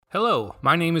Hello,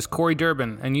 my name is Corey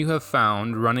Durbin, and you have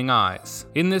found Running Eyes.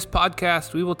 In this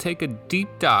podcast, we will take a deep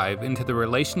dive into the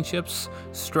relationships,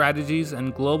 strategies,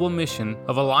 and global mission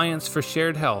of Alliance for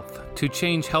Shared Health to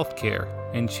change healthcare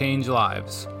and change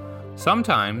lives.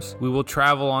 Sometimes we will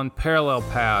travel on parallel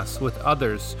paths with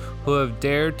others who have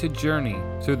dared to journey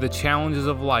through the challenges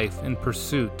of life in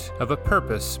pursuit of a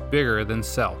purpose bigger than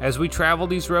self. As we travel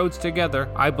these roads together,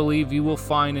 I believe you will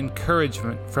find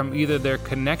encouragement from either their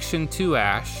connection to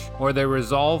ASH or their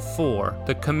resolve for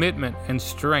the commitment and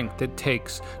strength it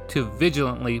takes to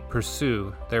vigilantly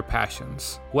pursue their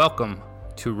passions. Welcome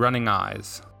to Running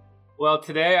Eyes. Well,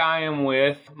 today I am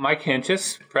with Mike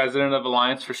Hentges, President of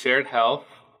Alliance for Shared Health,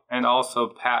 and also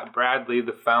Pat Bradley,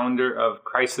 the founder of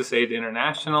Crisis Aid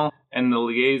International and the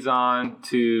liaison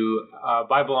to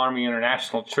Bible Army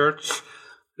International Church,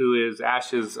 who is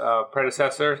ASH's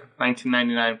predecessor,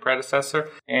 1999 predecessor.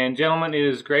 And gentlemen, it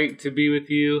is great to be with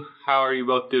you. How are you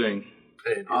both doing?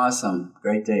 Awesome.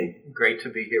 Great day. Great to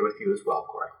be here with you as well,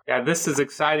 Corey. Yeah, this is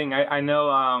exciting. I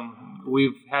know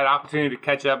we've had opportunity to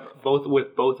catch up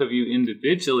with both of you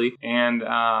individually, and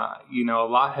a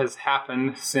lot has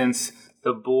happened since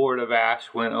the board of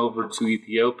ASH went over to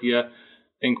Ethiopia. I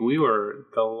think we were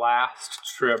the last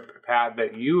trip, Pat,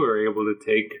 that you were able to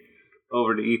take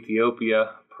over to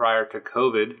Ethiopia prior to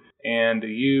COVID, and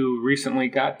you recently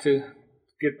got to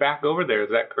get back over there. Is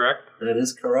that correct? That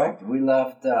is correct. We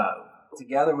left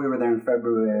together. We were there in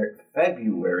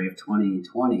February of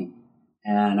 2020,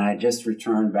 and I just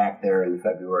returned back there in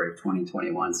February of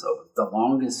 2021. So the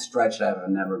longest stretch I've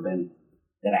never been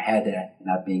that I had that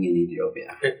not being in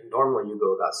Ethiopia. Normally you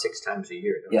go about 6 times a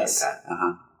year, don't yes. you, Pat?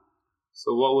 Uh-huh.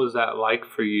 So what was that like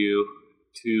for you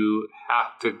to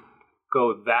have to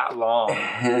go that long?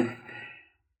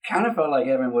 Kind of felt like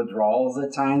having withdrawals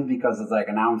at times because it's like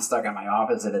now I'm stuck at my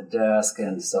office at a desk,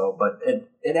 and so, but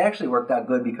it actually worked out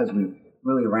good because we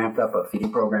really ramped up a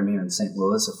feeding program here in St.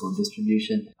 Louis, a food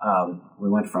distribution. We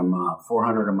went from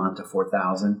 $400 a month to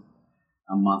 $4,000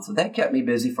 a month, so that kept me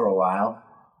busy for a while.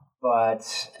 But,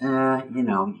 you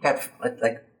got,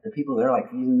 like, the people there,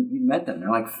 like, you met them. They're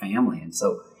like family. And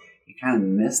so you kind of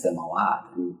miss them a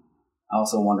lot. And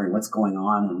also wondering what's going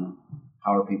on and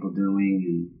how are people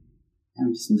doing. And I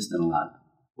just missed them a lot.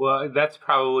 Well, that's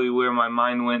probably where my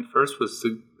mind went first, was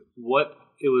to what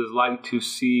it was like to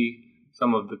see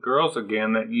some of the girls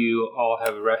again that you all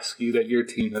have rescued, that your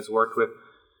team has worked with.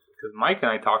 Because Mike and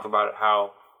I talked about it,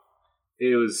 how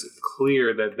it was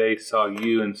clear that they saw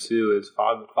you and Sue as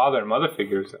father and mother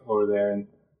figures over there. And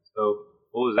so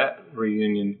what was that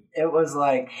reunion? It was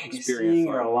like seeing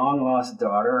your long-lost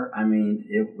daughter. I mean,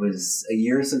 it was a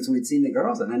year since we'd seen the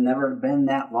girls, and it had never been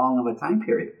that long of a time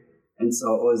period. And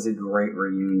so it was a great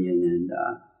reunion. And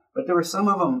but there were some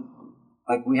of them,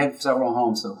 like we had several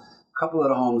homes. So a couple of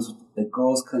the homes, the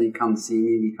girls couldn't come see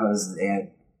me because they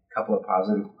had a couple of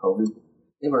positive COVID.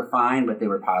 They were fine, but they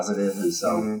were positive, and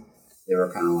so they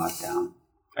were kind of locked down.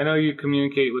 I know you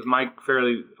communicate with Mike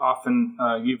fairly often.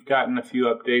 You've gotten a few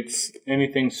updates.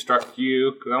 Anything struck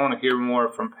you? Because I want to hear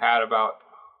more from Pat about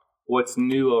what's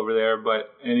new over there,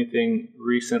 but anything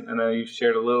recent? I know you've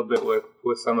shared a little bit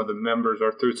with some of the members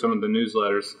or through some of the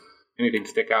newsletters. Anything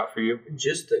stick out for you?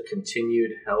 Just the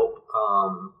continued help.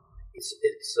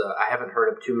 I haven't heard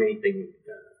of too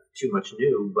much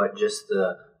new, but just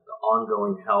the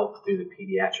ongoing help through the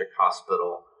pediatric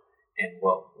hospital and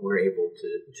what we're able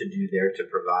to do there to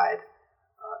provide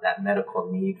that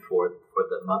medical need for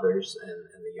the mothers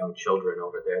and the young children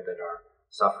over there that are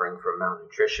suffering from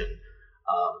malnutrition.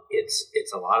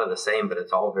 It's a lot of the same, but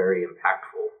it's all very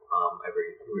impactful.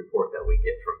 Every report that we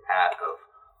get from Pat of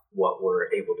what we're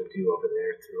able to do over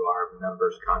there through our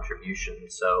members'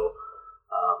 contributions. So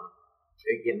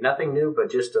again, nothing new, but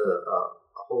just a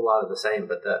whole lot of the same.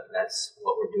 But that's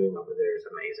what we're doing over there is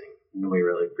amazing, and we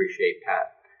really appreciate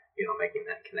Pat, making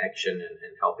that connection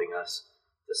and helping us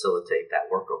facilitate that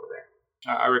work over there.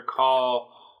 I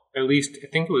recall, at least I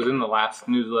think it was in the last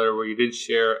newsletter, where you did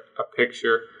share a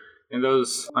picture, and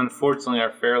those unfortunately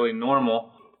are fairly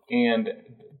normal, and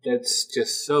that's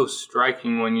just so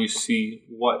striking when you see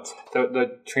what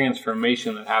the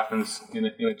transformation that happens in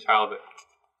a child that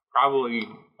probably,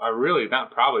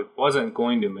 wasn't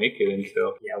going to make it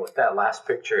until. Yeah, with that last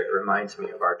picture, it reminds me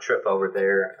of our trip over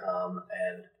there,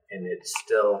 and it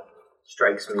still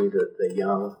strikes me that the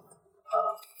young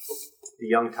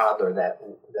toddler that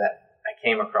I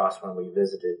came across when we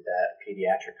visited that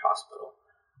pediatric hospital.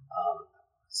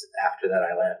 After that,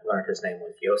 I learned his name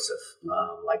was Yosef,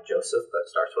 like Joseph, but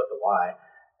starts with a Y.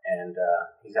 And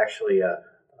he's actually a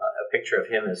picture of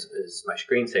him is my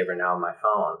screensaver now on my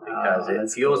phone because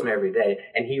it fuels me every day.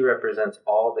 And he represents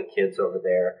all the kids over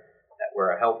there that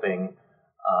were helping.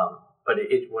 But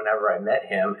whenever I met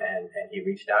him and he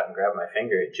reached out and grabbed my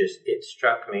finger, it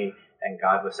struck me, and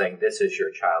God was saying, this is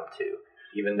your child too.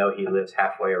 Even though he lives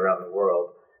halfway around the world,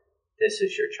 this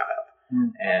is your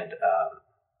child. And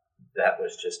that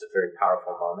was just a very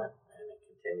powerful moment, and it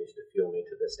continues to fuel me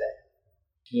to this day.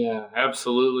 Yeah,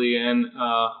 absolutely. And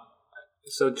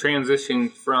so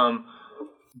transitioning from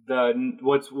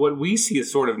what we see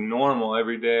as sort of normal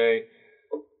every day,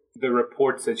 the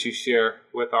reports that you share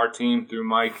with our team through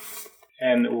Mike.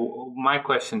 And my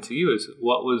question to you is,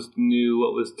 what was new,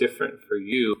 what was different for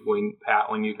you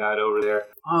when you got over there?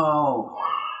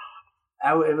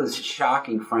 It was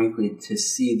shocking, frankly, to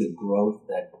see the growth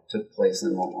that took place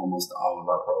in almost all of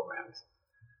our programs.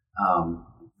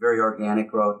 Very organic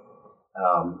growth.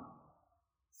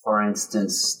 For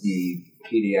instance, the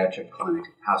pediatric clinic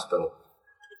hospital.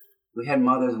 We had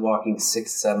mothers walking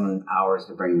 6-7 hours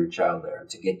to bring their child there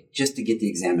to get the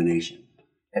examination.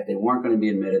 If they weren't going to be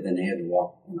admitted, then they had to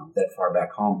walk, that far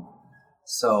back home.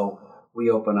 So we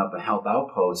opened up a health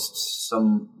outpost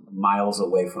some miles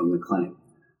away from the clinic.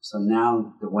 So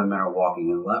now the women are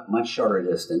walking a much shorter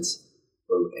distance.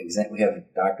 We have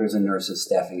doctors and nurses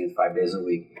staffing it 5 days a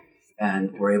week,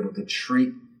 and we're able to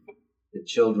treat the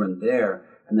children there.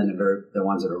 And then the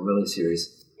ones that are really serious,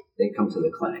 they come to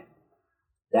the clinic.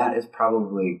 That is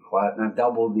probably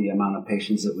doubled the amount of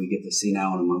patients that we get to see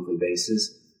now on a monthly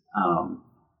basis.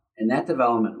 And that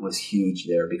development was huge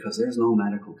there because there's no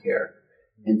medical care.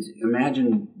 And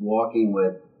imagine walking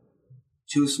with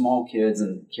 2 small kids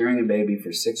and carrying a baby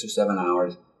for 6 or 7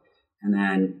 hours and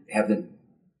then having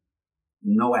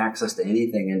no access to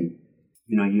anything. And,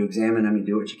 you examine them, you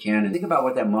do what you can. And think about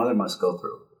what that mother must go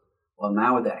through. Well,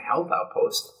 now with that health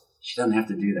outpost, she doesn't have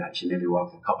to do that. She maybe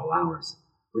walks a couple hours,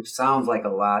 which sounds like a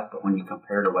lot, but when you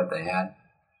compare to what they had,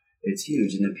 it's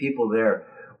huge. And the people there,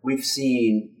 we've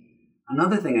seen.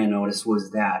 Another thing I noticed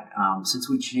was that since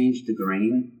we changed the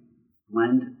grain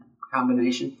blend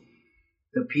combination,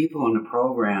 the people in the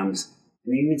programs,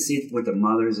 and you even see it with the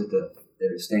mothers that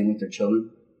are staying with their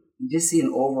children, you just see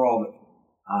an overall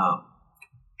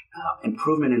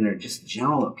improvement in their just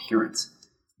general appearance.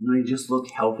 They just look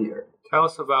healthier. Tell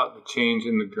us about the change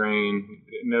in the grain.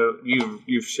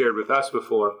 You've shared with us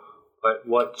before, but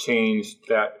what changed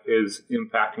that is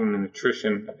impacting the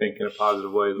nutrition, I think, in a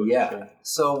positive way? Yeah.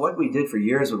 So what we did for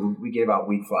years, we gave out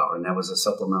wheat flour, and that was a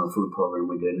supplemental food program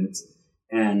we did.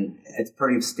 And it's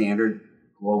pretty standard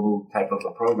global type of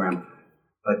a program.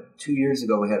 But 2 years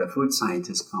ago, we had a food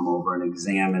scientist come over and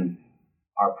examine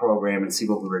our program and see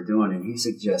what we were doing. And he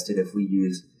suggested if we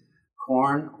use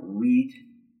corn, wheat,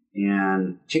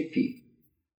 and chickpea,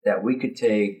 that we could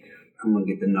take, I'm going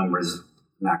to get the numbers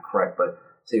not correct, but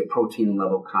say a protein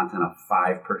level content of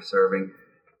 5 per serving.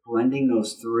 Blending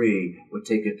those 3 would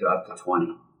take it to up to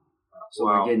 20. So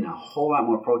We're getting a whole lot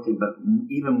more protein, but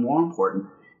even more important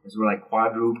is we're like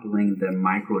quadrupling the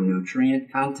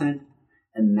micronutrient content,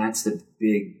 and that's the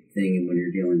big thing when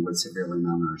you're dealing with severely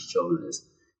malnourished children is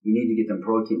you need to get them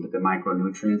protein, but the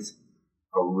micronutrients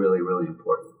are really, really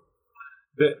important.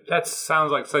 That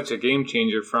sounds like such a game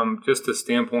changer from just the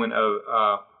standpoint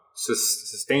of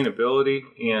sustainability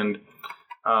and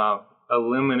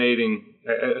eliminating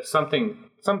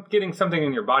getting something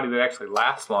in your body that actually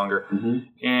lasts longer. Mm-hmm.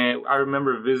 And I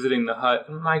remember visiting the hut.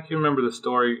 Mike, you remember the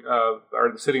story of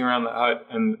sitting around the hut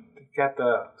and got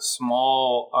the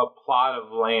small plot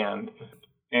of land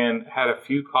and had a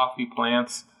few coffee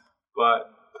plants, but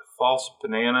false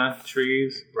banana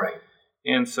trees. Right.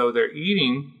 And so they're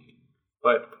eating,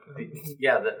 but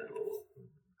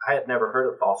I had never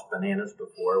heard of false bananas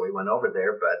before. We went over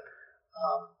there, but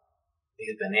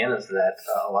these bananas that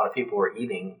a lot of people were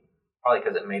eating, probably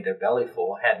because it made their belly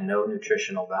full, had no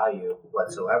nutritional value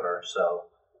whatsoever. So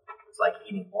it's like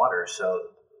eating water. So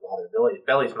while their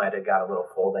bellies might have got a little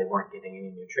full, they weren't getting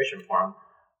any nutrition from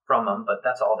them, but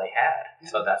that's all they had.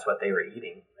 So that's what they were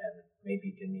eating, and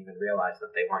maybe didn't even realize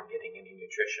that they weren't getting any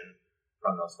nutrition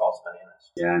from those false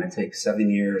bananas. Yeah, and it takes 7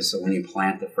 years. So when you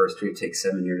plant the first tree, it takes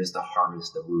 7 years to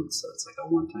harvest the roots. So it's like a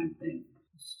one-time thing.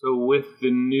 So with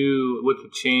the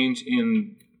change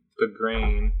in the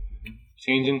grain,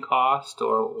 change in cost,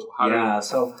 or how?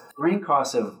 So grain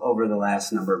costs have over the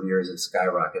last number of years have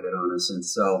skyrocketed on us, and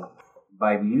so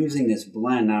by using this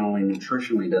blend, not only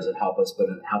nutritionally does it help us, but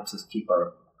it helps us keep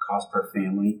our cost per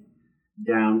family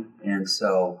down. And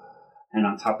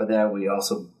on top of that, we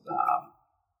also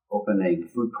open a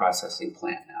food processing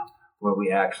plant now, where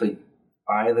we actually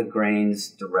buy the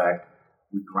grains direct,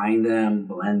 we grind them,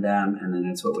 blend them, and then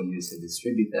that's what we use to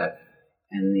distribute that.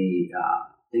 And the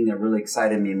thing that really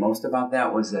excited me most about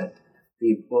that was that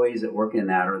the employees that work in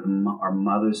that are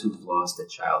mothers who've lost a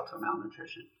child to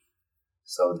malnutrition.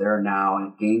 So they're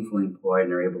now gainfully employed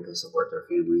and they're able to support their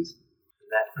families.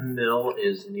 That mill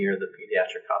is near the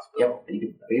pediatric hospital. Yep.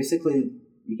 And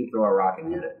you can throw a rock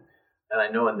and hit it. And I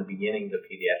know in the beginning the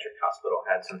pediatric hospital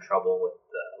had some trouble with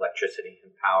the electricity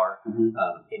and power.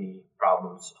 Any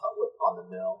problems on the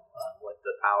mill with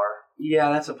the power?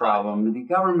 Yeah, that's a problem. The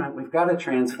government, we've got a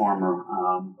transformer,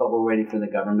 but we're waiting for the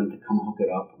government to come hook it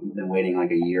up. We've been waiting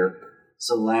like a year.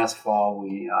 So last fall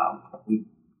we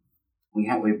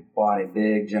bought a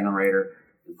big generator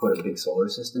and put a big solar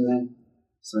system in.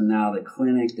 So now the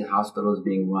clinic, the hospital is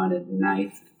being run at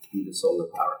night through the solar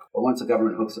power. But once the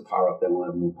government hooks the power up, then we'll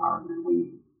have more power than we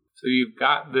need. So we've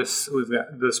got this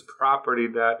property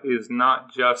that is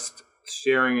not just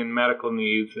sharing in medical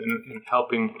needs and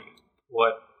helping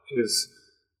what is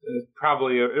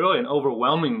probably really an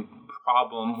overwhelming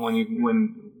problem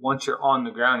when once you're on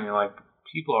the ground, you're like,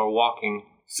 people are walking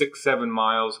 6-7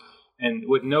 miles and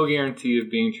with no guarantee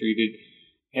of being treated.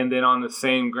 And then on the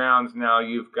same grounds now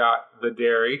you've got the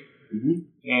dairy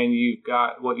and you've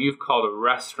got what you've called a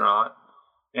restaurant.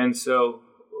 And so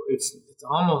it's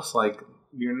almost like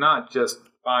you're not just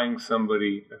buying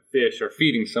somebody a fish or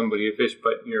feeding somebody a fish,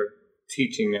 but you're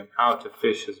teaching them how to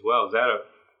fish as well. Is that a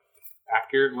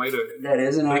accurate way to... That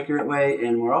is an accurate way,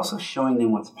 and we're also showing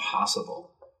them what's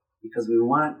possible because we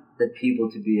want the people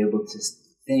to be able to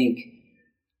think.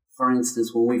 For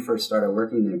instance, when we first started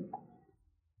working there,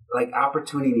 like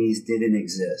opportunities didn't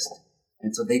exist,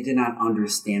 and so they did not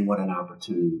understand what an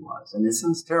opportunity was. And it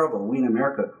sounds terrible. We in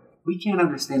America, we can't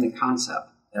understand the concept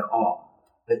at all.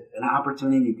 But an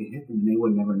opportunity could hit them and they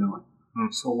would never know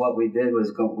it. So what we did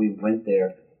was we went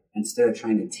there. Instead of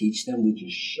trying to teach them, we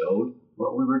just showed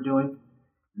what we were doing.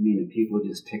 I mean, the people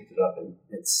just picked it up, and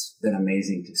it's been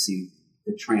amazing to see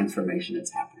the transformation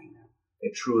that's happening now.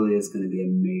 It truly is going to be a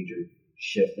major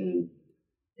shift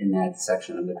in that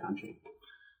section of the country.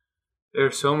 There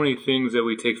are so many things that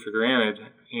we take for granted,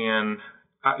 and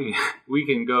we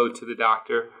can go to the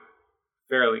doctor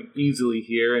fairly easily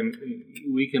here, and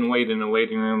we can wait in a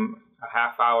waiting room a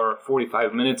half hour,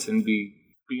 45 minutes, and be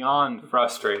beyond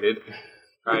frustrated,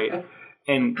 right?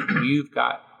 And you've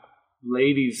got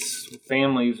ladies,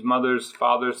 families, mothers,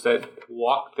 fathers that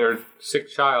walk their sick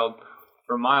child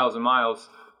for miles and miles,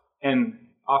 and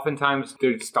oftentimes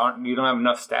you don't have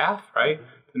enough staff, right,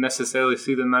 to necessarily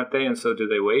see them that day, and so do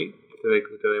they wait? Do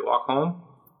they walk home?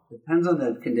 Depends on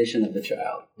the condition of the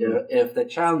child. If the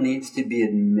child needs to be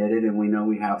admitted, and we know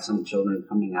we have some children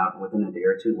coming out within a day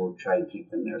or two, we'll try and keep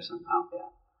them there somehow. Yeah.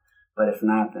 But if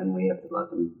not, then we have to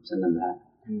send them back.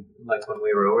 Like when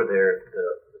we were over there, the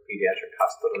pediatric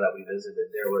hospital that we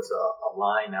visited, there was a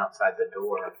line outside the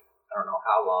door. I don't know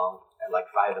how long, at like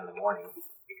 5 a.m,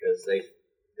 because they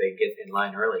get in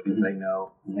line early because they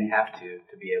know they have to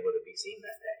be able to be seen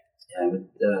that day. Yeah,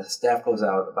 the staff goes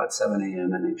out about 7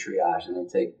 a.m. and they triage, and they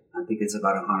take, I think it's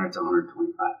about 100 to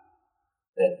 125.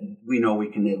 That we know we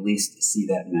can at least see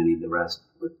that many. The rest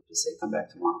would just say, come back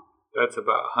tomorrow. That's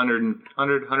about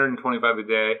 125 a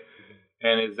day.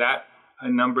 And is that a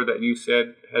number that you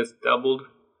said has doubled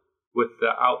with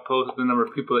the outpost, the number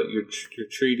of people that you're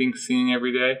treating, seeing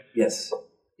every day? Yes.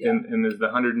 Yeah. And is the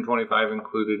 125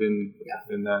 included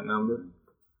in that number?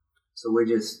 So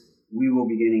we will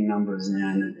be getting numbers in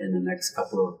the next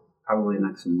probably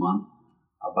next month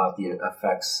about the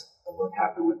effects of what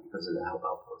happened because of the health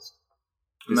outpost.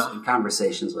 Just in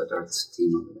conversations with our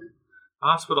team over there. The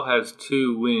hospital has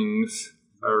 2 wings,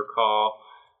 if I recall,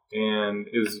 and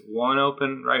is one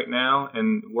open right now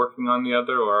and working on the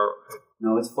other, or?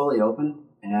 No, it's fully open,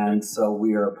 and so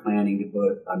we are planning to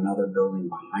put another building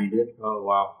behind it. Oh,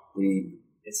 wow.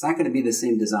 It's not going to be the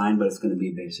same design, but it's going to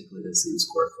be basically the same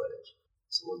square footage.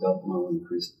 So we'll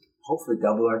increase, hopefully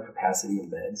double our capacity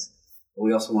of beds. But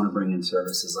we also want to bring in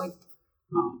services like,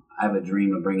 I have a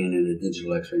dream of bringing in a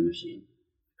digital x-ray machine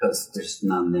because there's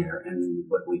none there. And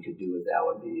what we could do with that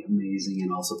would be amazing,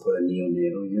 and also put a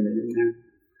neonatal unit in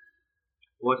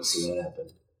there. See that happen.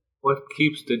 What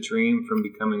keeps the dream from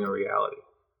becoming a reality?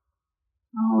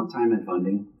 Oh, time and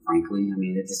funding, frankly. I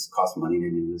mean, it just costs money to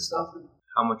do this stuff.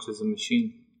 How much is a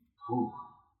machine?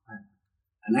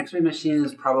 An x-ray machine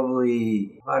is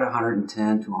probably about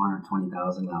 $110,000 to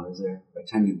 $120,000 there. By the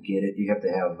time you get it, you have to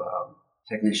have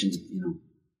technicians,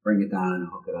 bring it down and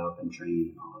hook it up and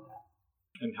train and all of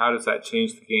that. And how does that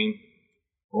change the game?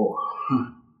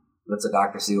 Lets the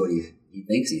doctor see what he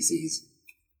thinks he sees.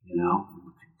 It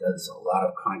does a lot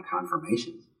of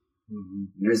confirmations. Mm-hmm.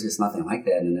 And there's just nothing like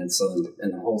that in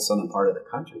the whole southern part of the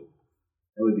country.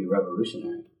 That would be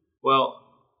revolutionary. Well,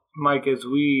 Mike, as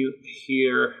we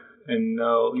hear and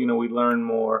know, we learn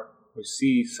more We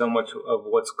see so much of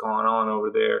what's gone on over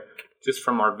there just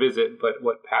from our visit, but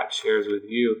what Pat shares with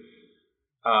you.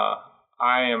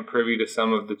 I am privy to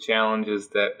some of the challenges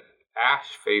that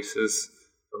ASH faces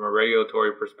from a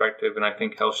regulatory perspective, and I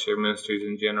think health share ministries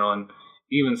in general, and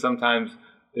even sometimes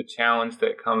the challenge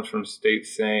that comes from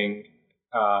states saying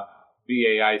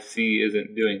VAIC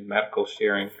isn't doing medical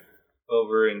sharing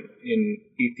over in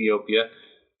Ethiopia.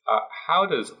 How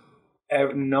does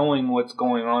knowing what's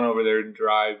going on over there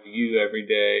drive you every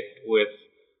day with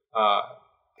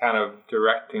kind of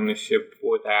directing the ship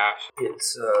with ASH?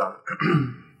 It's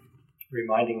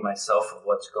reminding myself of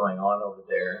what's going on over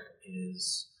there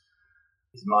is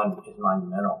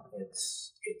monumental.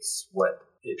 It's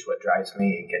what drives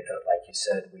me. Like you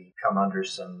said, we come under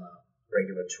some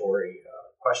regulatory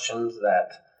questions that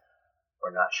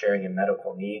we're not sharing in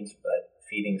medical needs, but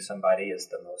feeding somebody is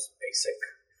the most basic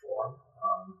form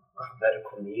of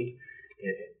medical need.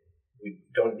 We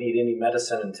don't need any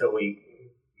medicine until we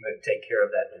take care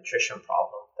of that nutrition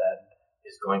problem that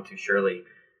is going to surely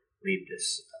lead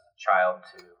this child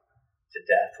to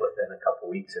death within a couple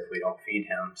weeks if we don't feed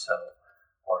him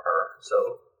or her.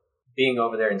 So being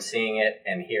over there and seeing it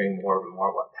and hearing more and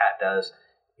more what Pat does,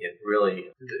 it really,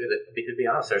 to be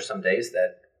honest, there's some days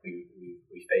that we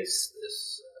face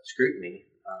this scrutiny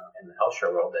in the health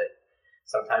share world that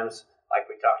sometimes, like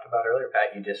we talked about earlier,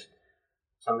 Pat,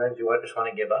 sometimes you just want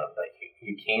to give up. Like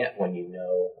you can't when you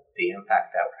know the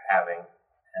impact that we're having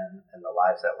and the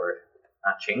lives that we're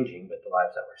not changing, but the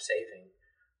lives that we're saving.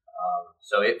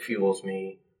 So it fuels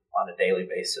me on a daily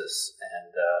basis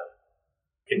and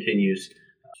continues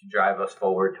to drive us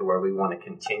forward to where we want to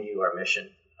continue our mission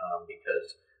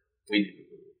because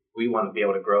we want to be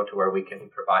able to grow to where we can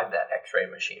provide that X-ray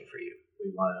machine for you.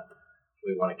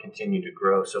 We want to continue to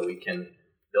grow so we can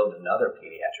build another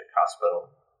pediatric hospital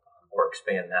or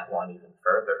expand that one even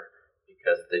further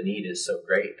because the need is so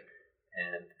great.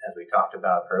 And as we talked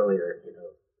about earlier,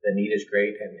 the need is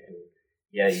great and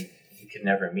yeah, you can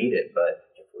never meet it, but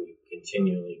if we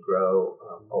continually grow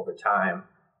over time,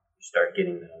 you start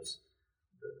getting those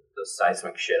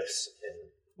seismic shifts in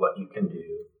what you can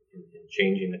do in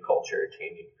changing the culture,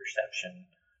 changing perception,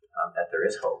 that there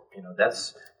is hope.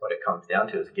 That's what it comes down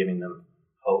to, is giving them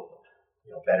hope.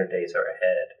 Better days are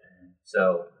ahead.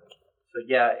 So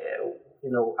yeah,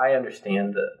 I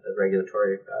understand the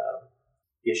regulatory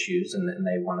issues, and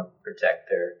they want to protect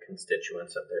their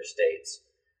constituents of their states.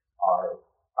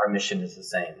 Our mission is the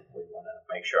same. We want to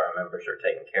make sure our members are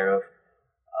taken care of.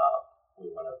 We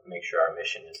want to make sure our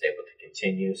mission is able to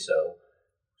continue. So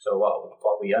while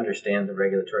we understand the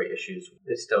regulatory issues,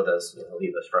 it still does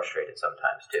leave us frustrated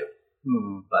sometimes too.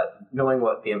 Mm-hmm. But knowing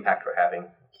what the impact we're having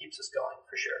keeps us going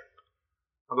for sure.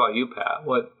 How about you, Pat?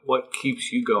 What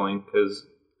keeps you going? Because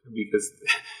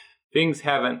things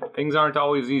aren't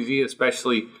always easy.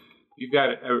 Especially you've got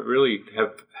to really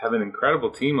have an incredible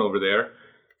team over there,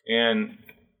 and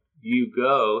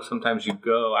sometimes you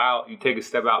go out, you take a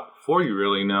step out before you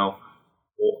really know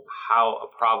how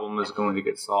a problem is going to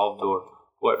get solved or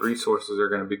what resources are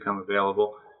going to become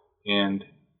available. And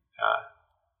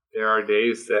there are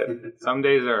days that some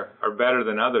days are better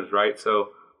than others, right? So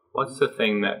what's the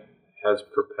thing that has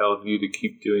propelled you to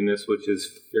keep doing this, which is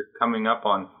you're coming up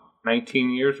on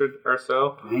 19 years or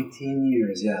so? 19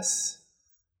 years, yes.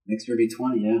 Next year will be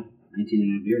 20, yeah. 19 and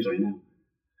a half years right now.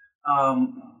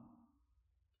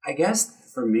 I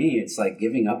guess for me, it's like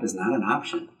giving up is not an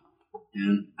option.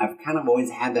 And I've kind of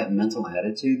always had that mental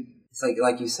attitude. It's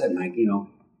like you said, Mike,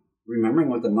 remembering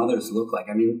what the mothers look like.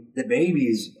 I mean, the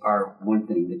babies are one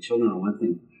thing, the children are one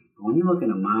thing. But when you look in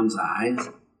a mom's eyes,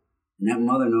 and that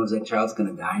mother knows that child's going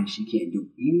to die and she can't do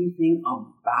anything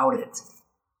about it.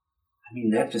 I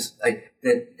mean, that just, like,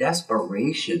 the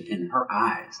desperation in her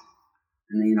eyes.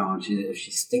 And, if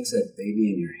she sticks that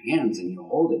baby in your hands and you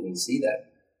hold it and you see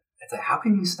that, it's like, how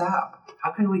can you stop?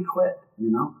 How can we quit,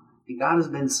 And God has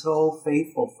been so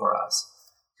faithful to us.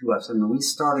 I mean, we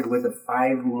started with a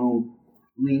 5-room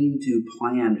lean-to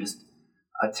plan, just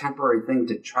a temporary thing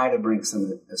to try to bring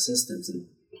some assistance. And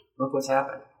look what's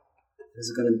happened.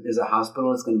 There's a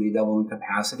hospital that's going to be double in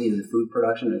capacity. There's food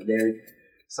production, there's dairy.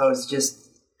 So it's just,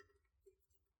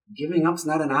 giving up's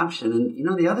not an option.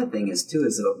 And, the other thing is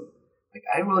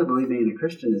I really believe being a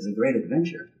Christian is a great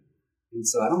adventure. And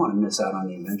so I don't want to miss out on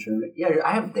the adventure. Yeah,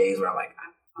 I have days where I'm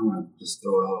going to just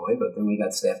throw it all away, but then we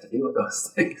got staff to deal with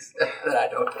those things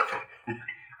that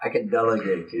I can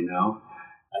delegate,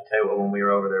 I tell you what, when we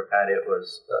were over there, Pat, it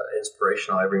was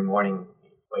inspirational. Every morning,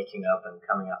 waking up and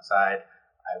coming outside,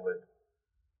 I would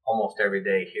almost every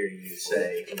day hear you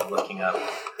say, looking up,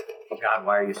 God,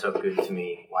 why are you so good to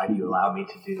me? Why do you allow me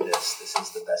to do this? This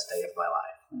is the best day of my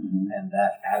life. And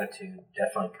that attitude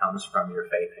definitely comes from your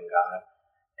faith in God.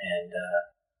 And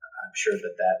I'm sure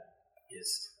that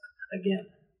is, again,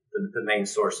 the main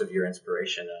source of your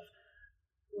inspiration of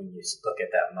when you look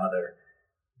at that mother.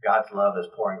 God's love is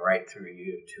pouring right through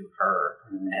you to her.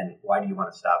 And why do you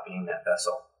want to stop being that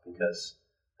vessel? Because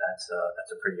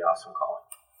that's a pretty awesome calling.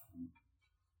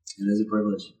 It is a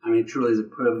privilege. I mean, it truly is a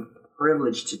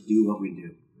privilege to do what we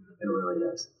do. It really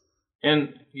is.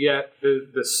 And yet,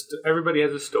 everybody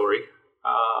has a story.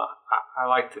 I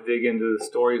like to dig into the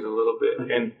stories a little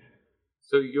bit. And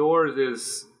so yours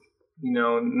is,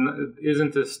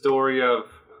 isn't the story of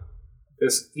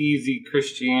this easy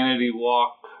Christianity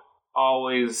walk,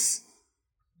 always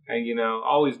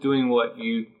doing what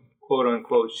you quote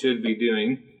unquote should be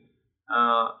doing.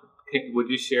 Would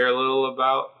you share a little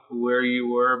about where you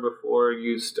were before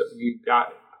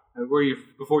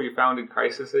before you founded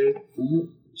Crisis Aid?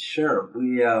 Mm-hmm. Sure.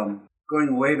 We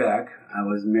going way back, I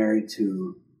was married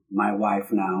to my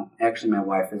wife now. Actually, my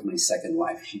wife is my second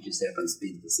wife. She just happens to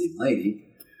be the same lady.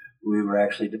 We were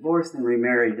actually divorced and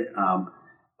remarried.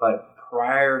 But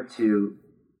prior to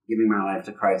giving my life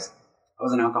to Christ, I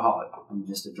was an alcoholic. I'm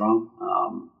just a drunk,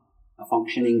 a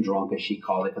functioning drunk, as she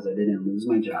called it, because I didn't lose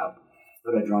my job,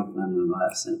 but a drunk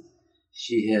nonetheless. And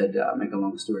she had, make a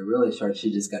long story really short, she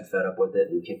just got fed up with it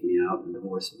and kicked me out and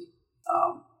divorced me.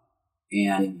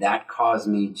 And that caused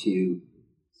me to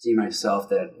see myself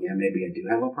that, maybe I do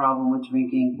have a problem with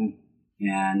drinking.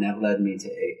 And that led me to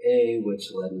AA, which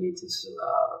led me to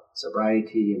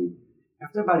sobriety. And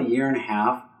after about a year and a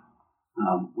half,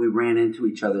 we ran into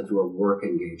each other through a work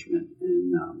engagement.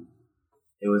 And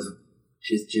it was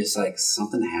just like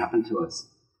something happened to us.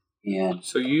 And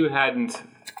so you hadn't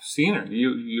seen her.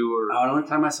 You were. The only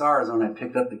time I saw her is when I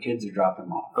picked up the kids or dropped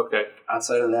them off. Okay.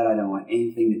 Outside of that, I don't want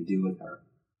anything to do with her.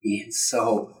 And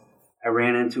so I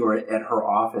ran into her at her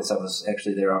office. I was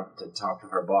actually there to talk to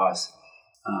her boss.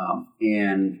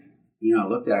 And I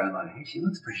looked at her and I thought, hey, she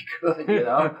looks pretty good,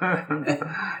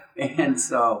 And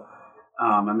so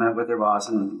I met with her boss,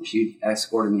 and she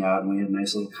escorted me out, and we had a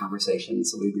nice little conversation.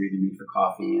 So we agreed to meet for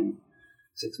coffee, and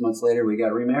 6 months later, we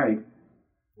got remarried.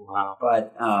 Wow.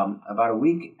 But about a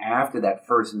week after that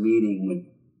first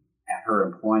meeting at her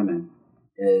employment,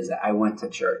 is I went to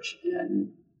church,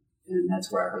 and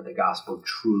that's where I heard the gospel,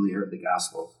 truly heard the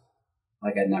gospel,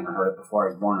 like I'd never heard it before.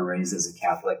 I was born and raised as a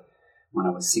Catholic. When I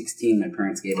was 16, my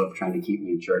parents gave up trying to keep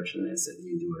me in church, and they said,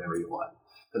 you can do whatever you want,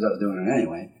 because I was doing it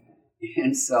anyway.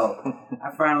 And so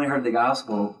I finally heard the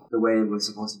gospel the way it was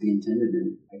supposed to be intended,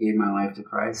 and I gave my life to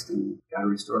Christ, and God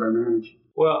restored our marriage.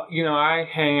 Well, I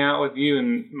hang out with you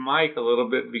and Mike a little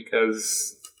bit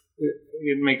because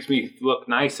it makes me look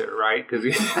nicer, right? Because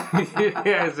you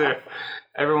guys are,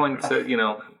 everyone said,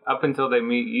 up until they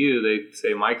meet you, they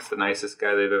say Mike's the nicest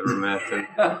guy they've ever met.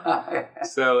 And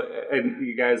so, and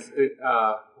you guys,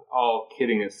 all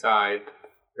kidding aside,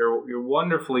 you're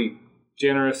wonderfully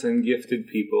generous and gifted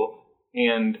people.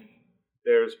 And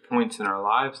there's points in our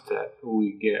lives that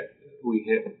we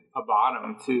hit a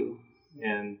bottom too.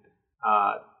 And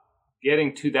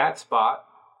getting to that spot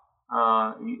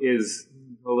is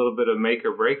a little bit of make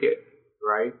or break it,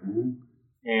 right? Mm-hmm.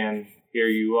 And here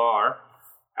you are,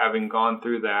 having gone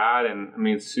through that. And I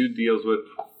mean, Sue deals with,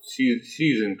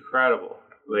 she's an incredible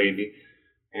lady,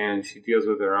 and she deals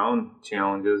with her own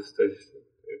challenges.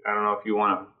 I don't know if you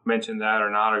want to mention that or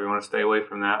not, or you want to stay away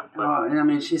from that. But. I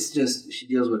mean, she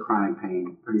deals with chronic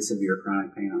pain, pretty severe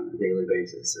chronic pain on a daily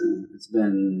basis. And it's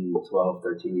been 12,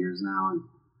 13 years now.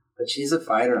 But she's a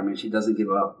fighter. I mean, she doesn't give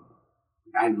up.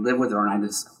 I live with her, and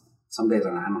some days I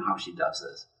don't know how she does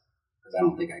this. Because I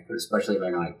don't think I could, especially if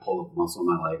I can pull a muscle in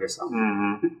my leg or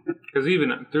something. Because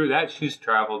even through that, she's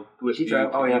traveled with you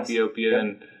to Ethiopia,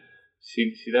 and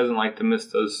she doesn't like to miss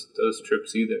those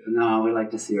trips either. No, we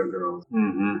like to see our girls.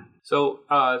 Mm-hmm. So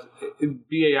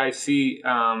BAIC,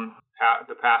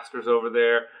 the pastors over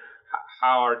there,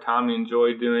 how are Tommy and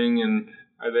Joy doing, and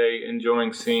are they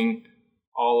enjoying seeing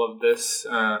all of this?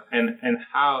 And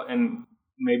how? And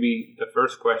maybe the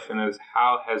first question is,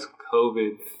 how has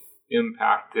COVID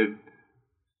impacted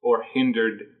or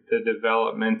hindered the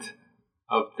development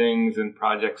of things and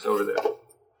projects over there?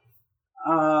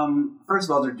 First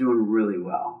of all, they're doing really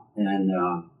well. And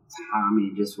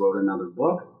Tommy just wrote another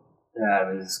book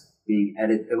that was being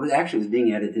edited. It was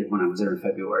being edited when I was there in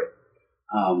February.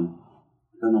 I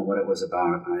don't know what it was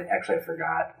about. I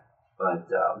forgot. But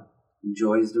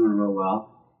Joy's doing real well.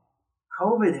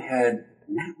 COVID had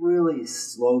not really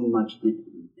slowed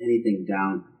anything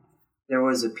down. There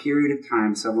was a period of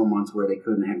time, several months, where they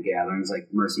couldn't have gatherings, like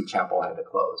Mercy Chapel had to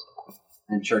close.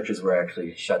 And churches were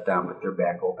actually shut down, but they're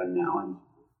back open now.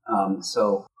 And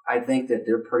so I think that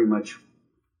they're pretty much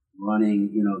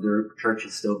running, their church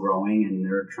is still growing and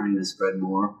they're trying to spread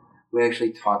more. We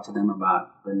actually talked to them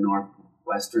about the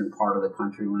northwestern part of the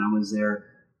country when I was there,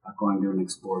 going to do an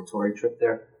exploratory trip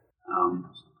there.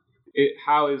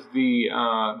 How is the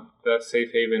safe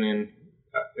haven in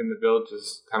the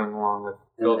villages coming along with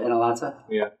in Atlanta?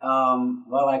 Yeah.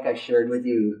 Well, like I shared with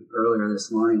you earlier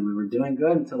this morning, we were doing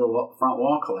good until the front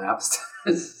wall collapsed.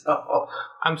 So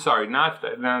I'm sorry, not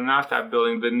that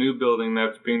building, the new building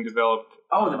that's being developed.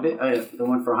 Oh, the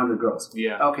one for 100 girls.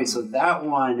 Yeah. Okay, so that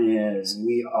one is,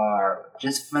 we are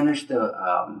just finished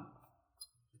the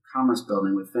Commerce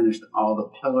building. We finished all the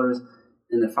pillars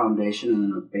in the foundation, and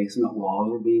then the basement walls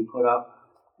were being put up.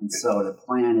 And so the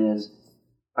plan is,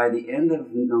 by the end of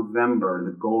November,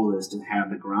 the goal is to have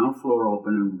the ground floor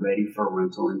open and ready for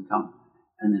rental income,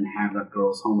 and then have the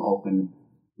girls' home open.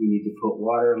 We need to put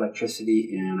water, electricity,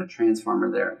 and a transformer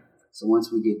there. So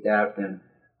once we get that, then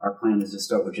our plan is to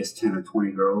start with just 10 or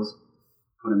 20 girls,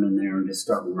 put them in there, and just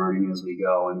start learning as we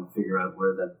go and figure out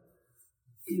where the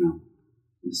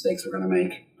mistakes we're going to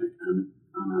make.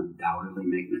 Undoubtedly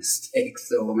make mistakes,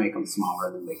 so we'll make them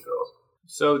smaller than big girls.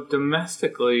 So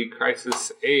domestically,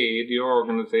 Crisis Aid, your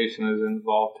organization, is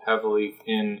involved heavily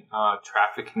in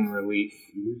trafficking relief,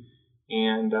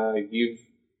 and you've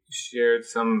shared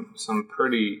some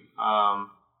pretty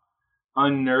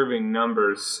unnerving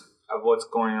numbers of what's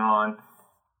going on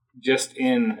just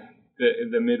in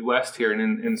the Midwest here,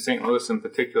 and in St. Louis in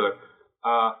particular.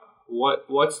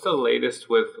 What's the latest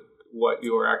with what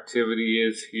your activity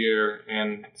is here,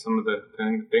 and some of the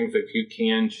things that you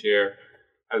can share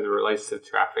as it relates to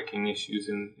trafficking issues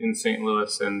in St.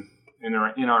 Louis and in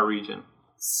our region?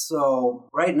 So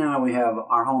right now we have,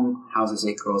 our home houses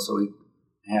 8 girls, so we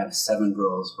have 7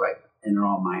 girls, right, and they're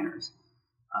all minors.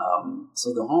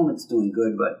 So the home, it's doing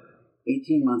good, but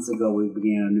 18 months ago we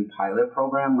began a new pilot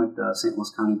program with the St.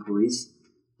 Louis County Police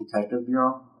Detective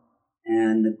Bureau.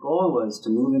 And the goal was to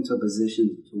move into a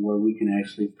position to where we can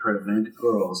actually prevent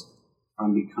girls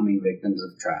from becoming victims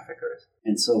of traffickers.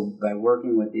 And so by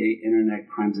working with the Internet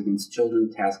Crimes Against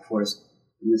Children Task Force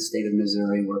in the state of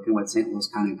Missouri, working with St. Louis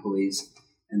County Police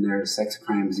and their sex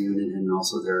crimes unit, and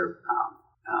also their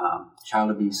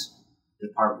child abuse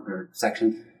department or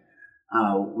section,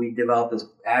 we developed this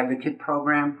advocate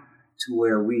program to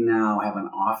where we now have an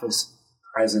office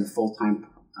present full-time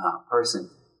person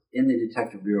in the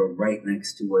Detective Bureau right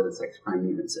next to where the sex crime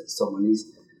unit sits. So when these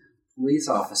police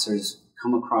officers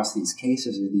come across these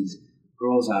cases where these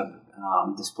girls are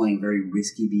displaying very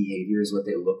risky behavior is what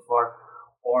they look for,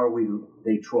 or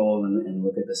they troll and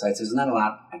look at the sites. There's not a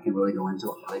lot I can really go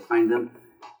into how they find them,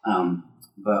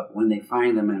 but when they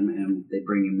find them and they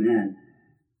bring them in,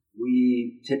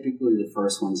 we typically the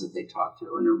first ones that they talk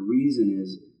to. And the reason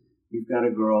is, you've got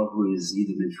a girl who has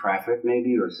either been trafficked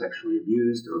maybe or sexually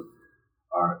abused,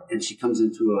 and she comes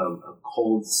into a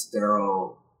cold,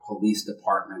 sterile police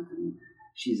department, and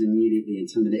she's immediately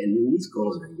intimidated. And these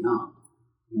girls are young,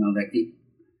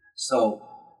 so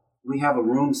we have a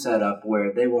room set up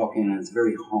where they walk in and it's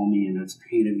very homey and it's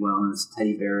painted well and it's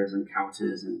teddy bears and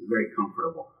couches and very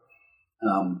comfortable.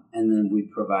 And then we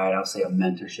provide, I'll say, a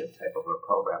mentorship type of a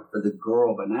program for the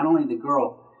girl, but not only the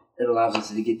girl, it allows us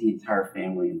to get the entire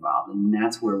family involved. And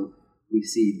that's where we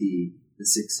see the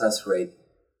success rate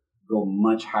go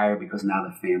much higher, because now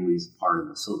the family is part of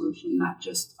the solution, not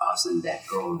just us and that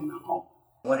girl in the home.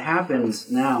 What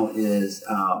happens now is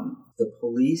the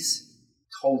police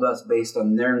told us, based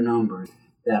on their numbers,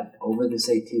 that over this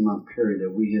 18-month period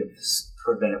that we have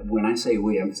prevented, when I say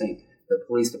we, I'm saying the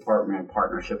police department in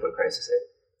partnership with Crisis Aid,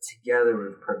 together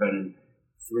we've prevented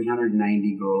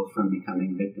 390 girls from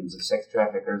becoming victims of sex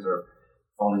traffickers or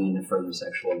falling into further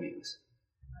sexual abuse.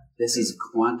 This is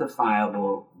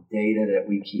quantifiable data that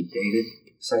we keep data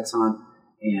sets on,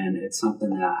 and it's something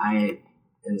that I,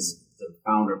 as the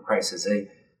founder of Crisis Aid,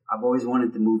 I've always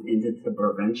wanted to move into the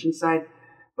prevention side,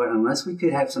 but unless we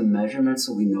could have some measurements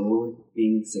so we know we're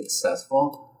being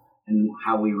successful and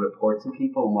how we report to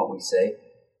people and what we say,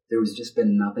 there was just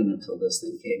been nothing until this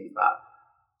thing came about.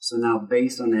 So now,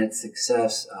 based on that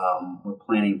success, we're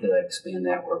planning to expand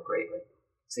that work greatly,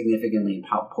 significantly,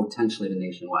 potentially to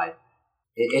nationwide.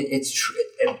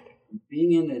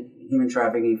 Being in the human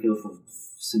trafficking field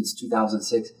since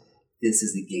 2006, this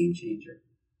is a game changer,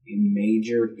 a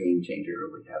major game changer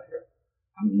that we have here.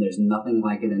 I mean, there's nothing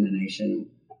like it in the nation.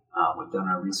 We've done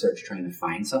our research trying to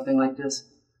find something like this.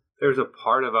 There's a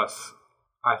part of us,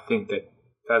 I think, that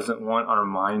doesn't want our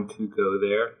mind to go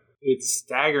there. It's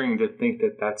staggering to think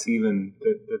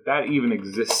that even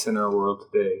exists in our world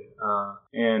today,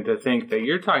 and to think that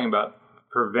you're talking about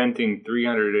preventing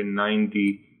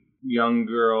 390 young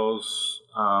girls,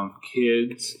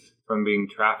 kids, from being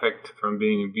trafficked, from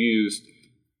being abused.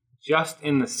 Just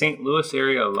in the St. Louis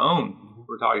area alone,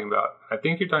 we're talking about. I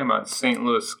think you're talking about St.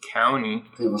 Louis County.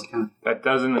 St. Louis County. That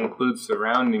doesn't include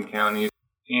surrounding counties.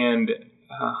 And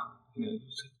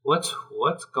what's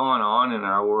going on in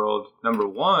our world? Number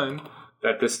one,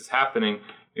 that this is happening,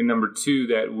 and number two,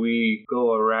 that we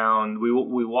go around, we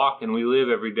walk and we live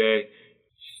every day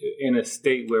in a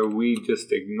state where we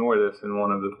just ignore this. And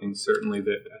one of the things certainly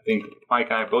that I think Mike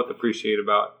and I both appreciate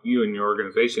about you and your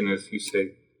organization is you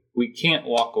say, we can't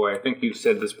walk away. I think you've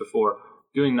said this before.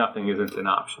 Doing nothing isn't an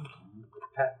option.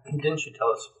 Pat, didn't you tell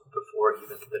us before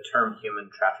even the term human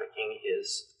trafficking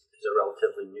is a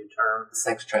relatively new term?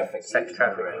 Sex trafficking. Sex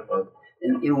trafficking.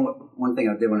 And one thing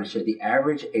I did want to share, the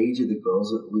average age of the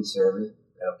girls that we serve,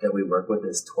 that we work with,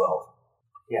 is 12.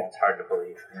 Yeah, it's hard to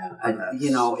believe.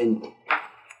 Yeah, and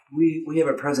we have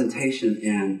a presentation,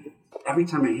 and every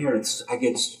time I hear it, I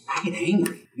get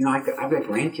angry. I've got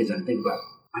grandkids, and I think about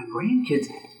my grandkids.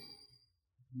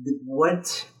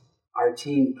 What our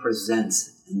team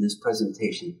presents in this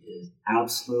presentation is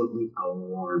absolutely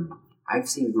alarming. I've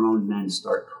seen grown men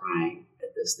start crying at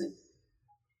this thing.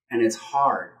 And it's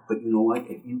hard, but you know what?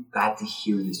 If you've got to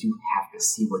hear this, you have to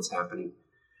see what's happening.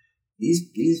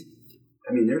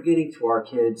 They're getting to our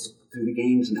kids through the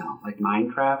games now, like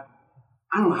Minecraft.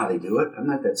 I don't know how they do it. I'm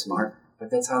not that smart, but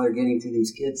that's how they're getting to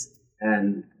these kids.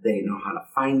 And they know how to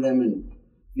find them. And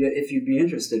if you'd be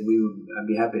interested, I'd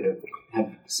be happy to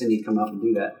have Cindy come up and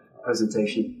do that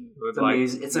presentation. It's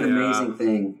amazing. It's an amazing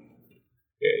thing.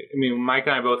 I mean, Mike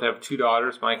and I both have 2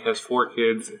 daughters. Mike has 4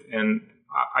 kids, and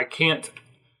I can't.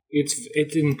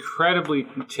 It's incredibly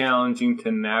challenging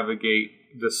to navigate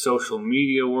the social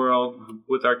media world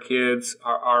with our kids.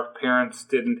 Our parents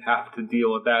didn't have to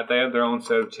deal with that. They had their own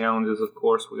set of challenges, of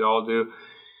course. We all do,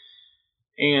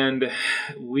 and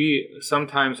we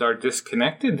sometimes are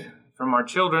disconnected from our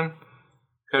children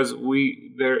because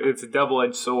it's a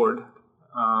double-edged sword.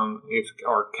 It's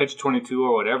or catch-22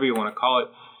 or whatever you want to call it.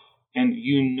 And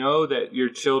you know that your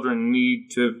children need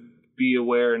to be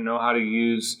aware and know how to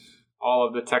use all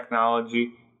of the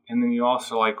technology. And then you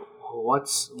also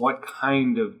what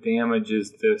kind of damage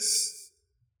is this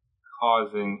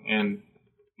causing? And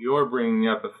you're bringing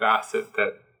up a facet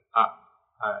that,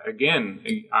 again,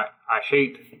 I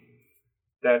hate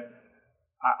that.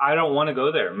 I don't want to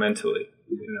go there mentally.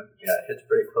 Yeah, it's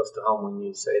pretty close to home when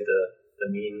you say the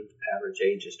mean average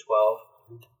age is 12.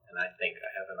 And I think I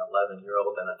have an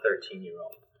 11-year-old and a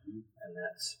 13-year-old. And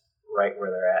that's right where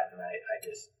they're at. And I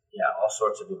just, all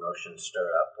sorts of emotions stir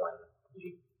up when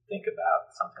you think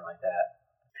about something like that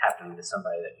happening to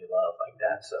somebody that you love like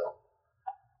that. So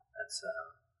that's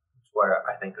where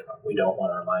I think we don't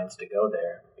want our minds to go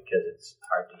there because it's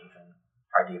hard to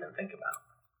even think about.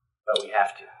 But we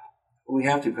have to. We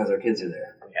have to because our kids are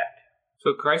there. We have to.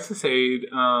 So Crisis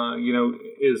Aid,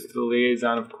 is the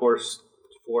liaison, of course,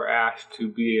 for ASH to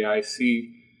BAIC,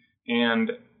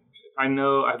 and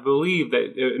I believe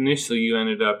that initially you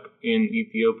ended up in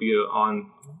Ethiopia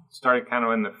started kind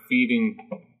of in the feeding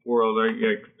world, or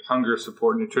like hunger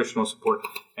support, nutritional support,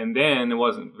 and then it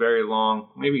wasn't very long,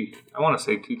 maybe I want to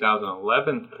say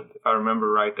 2011, if I remember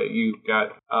right, that you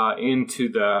got into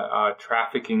the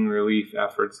trafficking relief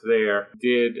efforts there.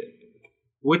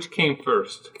 Which came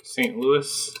first, St.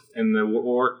 Louis and the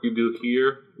work you do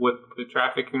here with the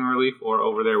trafficking relief, or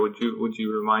over there? Would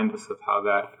you remind us of how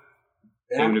that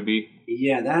came to be?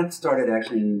 Yeah, that started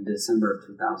actually in December of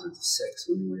 2006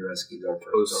 when we rescued our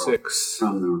first girl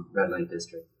from the red light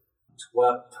district.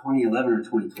 2011 or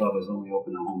 2012 was when we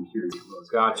opened a home here in St. Louis.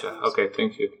 Gotcha. Okay,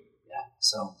 thank you. Yeah,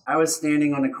 so I was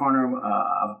standing on the corner.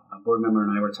 A board member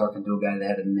and I were talking to a guy that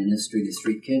had a ministry to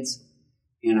street kids.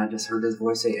 And I just heard his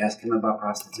voice say, ask him about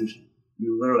prostitution.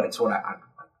 Literally, that's what I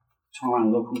turned around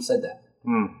and look who said that.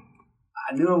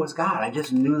 I knew it was God. I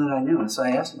just knew that I knew. And so I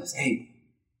asked him, I said, hey,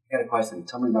 I got a question.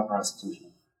 Tell me about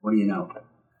prostitution. What do you know?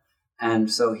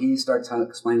 And so he starts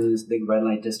explaining this big red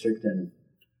light district and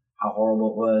how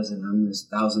horrible it was. And then there's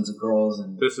thousands of girls.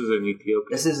 And this is in Ethiopia.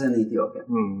 This is in Ethiopia.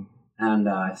 And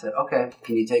I said, okay,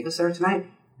 can you take us there tonight?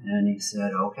 And he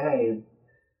said, okay.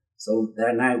 So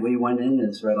that night we went into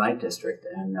this red light district,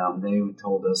 and they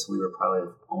told us we were probably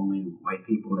the only white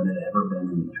people that had ever been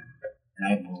in there.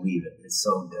 And I believe it. It's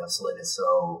so desolate. It's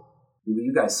so...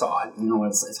 You guys saw it.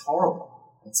 It's horrible.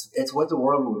 It's what the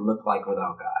world would look like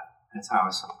without God. That's how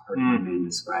I heard the man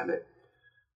describe it.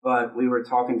 But we were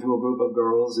talking to a group of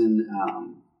girls, and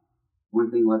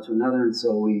one thing led to another, and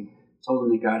so we told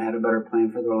them that God had a better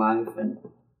plan for their life, and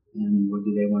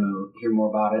do they want to hear more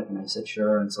about it? And they said,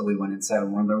 sure. And so we went inside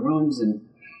one of their rooms, and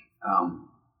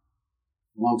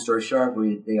long story short,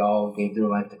 they all gave their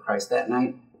life to Christ that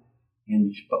night.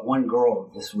 But one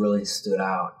girl just really stood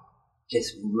out.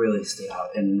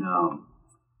 And I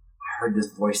heard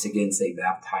this voice again say,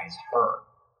 "Baptize her."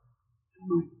 I'm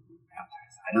like,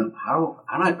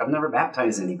 baptize? I've never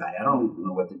baptized anybody. I don't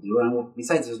know what to do.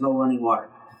 Besides, there's no running water.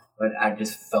 But I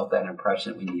just felt that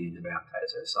impression that we needed to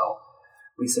baptize her. So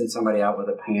we sent somebody out with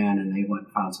a pan, and they went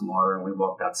and found some water, and we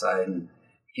walked outside and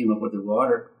came up with the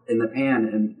water in the pan.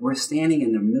 And we're standing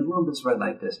in the middle of this red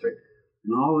light district,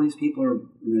 and all these people are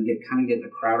getting a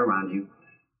crowd around you.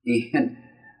 And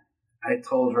I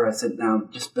told her, I said, "Now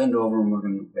just bend over, and we're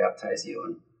going to baptize you."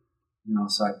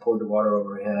 And so I poured the water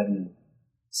over her head and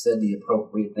said the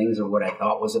appropriate things, or what I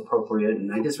thought was appropriate.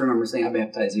 And I just remember saying, "I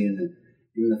baptize you in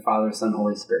the Father, Son,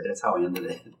 Holy Spirit." That's how I ended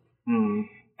it. Mm.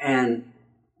 And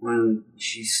when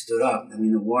she stood up,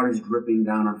 the water's dripping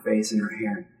down her face and her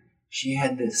hair. She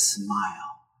had this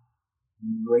smile,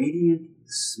 radiant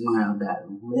smile that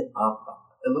lit up.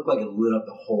 It looked like it lit up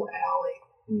the whole alley.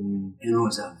 Mm. And it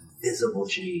was a visible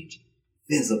change.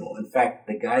 Visible. In fact,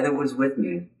 the guy that was with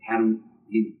me,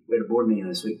 we had a board meeting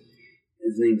this week.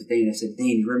 His name's Dane. I said,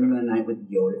 "Dane, you remember the night with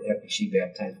Yoda after she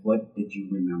baptized? What did you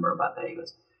remember about that?" He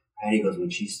goes, "When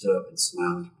she stood up and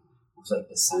smiled, it was like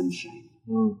the sun shining."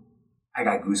 Mm. I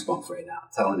got goosebumps right now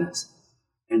telling this.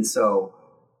 And so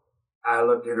I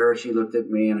looked at her, she looked at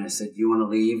me, and I said, "Do you want to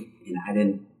leave?" And I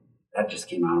didn't. That just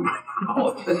came out of my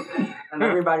mouth. And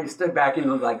everybody stood back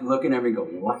and was like looking at me and go,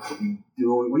 "What are you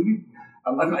doing?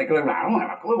 I'm like, I don't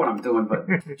have a clue what I'm doing, but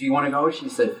do you want to go?" She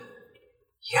said,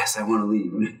 "Yes, I want to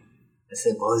leave." I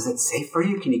said, "Well, is it safe for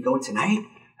you? Can you go tonight?"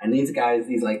 And these guys,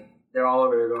 they're all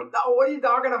over there going, "No, what are you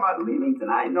talking about? Leaving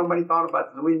tonight? Nobody thought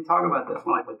about this. We didn't talk about this."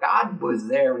 I'm like, "Well, God was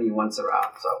there when He wants her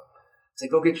out." So I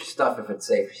said, "Go get your stuff if it's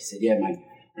safe." She said, "Yeah, Mike."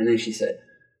 And then she said,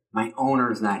 "My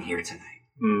owner's not here tonight."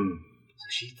 Mm. So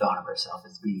she thought of herself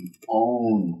as being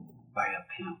owned by a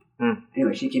pimp. Mm.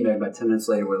 Anyway, she came back about 10 minutes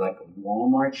later with a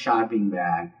Walmart shopping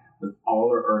bag with all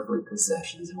her earthly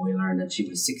possessions. And we learned that she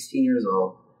was 16 years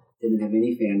old, didn't have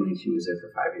any family, and she was there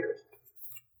for 5 years.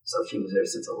 So she was there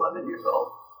since 11 years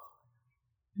old.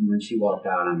 And when she walked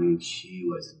out, she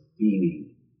was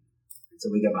beaming. And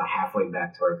so we got about halfway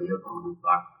back to our vehicle, and a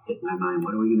thought hit my mind,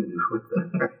 what are we going to do with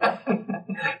her?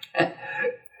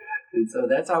 And so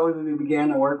that's how we began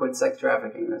to work with sex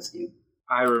trafficking rescue.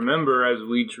 I remember as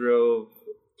we drove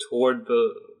toward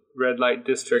the red light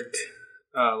district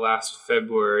last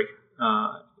February,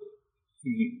 I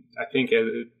think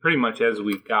pretty much as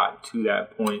we got to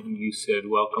that point, you said,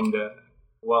 welcome to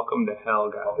hell,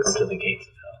 guys. Welcome to the gates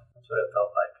of hell. That's what it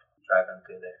felt like driving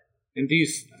through there. And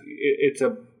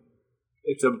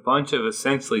it's a bunch of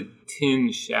essentially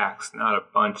tin shacks, not a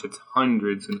bunch, it's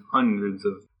hundreds and hundreds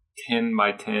of 10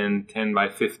 by 10, 10 by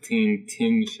 15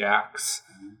 tin shacks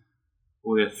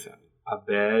with a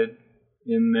bed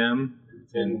in them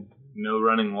and no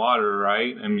running water,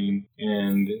 right?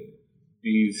 And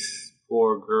these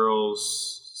poor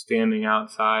girls standing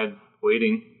outside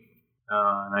waiting.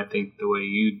 And I think the way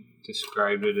you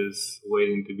described it is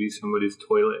waiting to be somebody's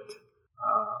toilet.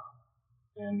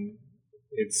 And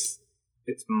it's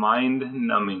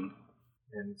mind-numbing.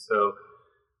 And so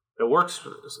the work's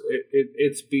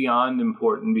it's beyond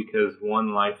important because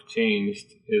one life changed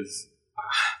is.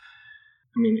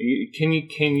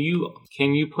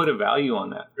 Can you put a value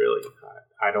on that? Really,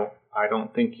 I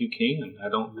don't think you can. I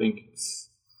don't think it's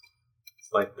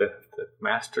like the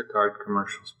MasterCard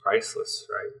commercials, priceless,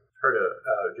 right?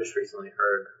 Just recently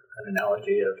heard an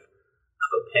analogy of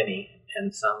a penny,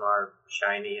 and some are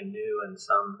shiny and new, and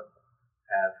some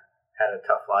have had a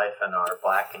tough life and are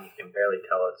black, and you can barely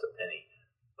tell it's a penny,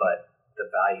 but the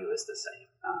value is the same,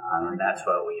 and that's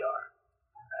what we are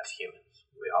as humans.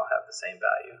 We all have the same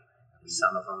value.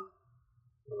 Some of them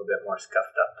a little bit more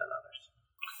scuffed up than others.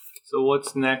 So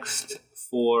what's next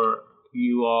for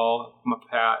you all,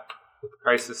 Pat, with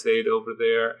Crisis Aid over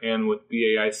there and with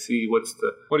BAIC?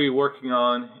 What are you working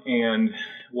on, and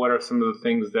what are some of the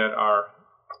things that are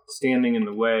standing in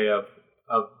the way of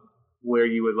where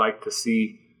you would like to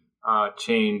see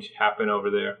change happen over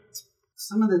there?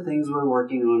 Some of the things we're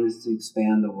working on is to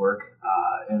expand the work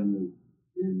in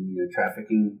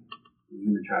trafficking,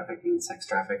 human trafficking, sex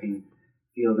trafficking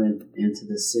field into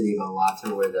the city of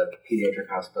Alata, where the pediatric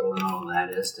hospital and all of that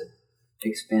is, to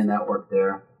expand that work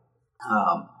there.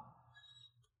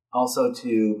 Also,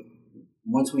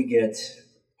 once we get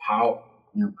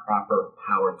proper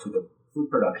power to the food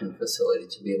production facility,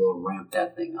 to be able to ramp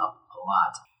that thing up a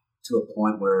lot to a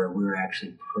point where we're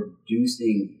actually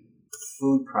producing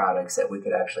food products that we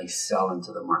could actually sell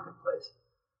into the marketplace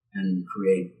and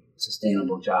create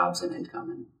sustainable jobs and income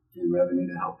and revenue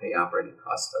to help pay operating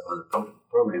costs of other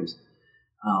programs.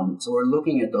 So we're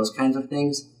looking at those kinds of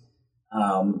things.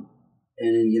 And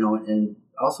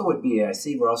also with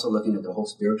BAIC, we're also looking at the whole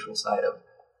spiritual side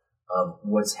of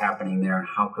what's happening there and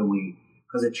how can we,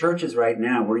 because the churches right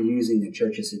now, we're using the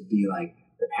churches to be like,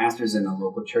 the pastors in the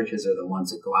local churches are the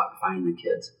ones that go out and find the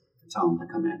kids and tell them to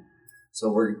come in.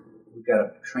 So we've got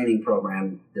a training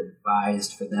program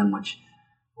devised for them, which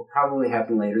will probably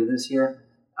happen later this year.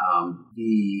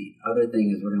 The other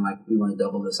thing is we want to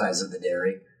double the size of the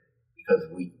dairy because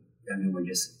we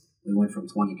went from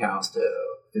 20 cows to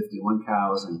 51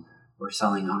 cows, and we're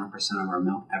selling 100% of our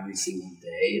milk every single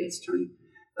day. And it's turning,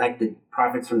 like the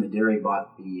profits from the dairy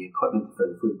bought the equipment for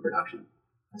the food production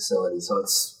facility. So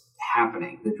it's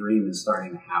happening. The dream is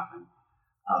starting to happen.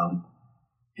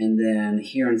 And then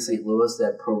here in St. Louis,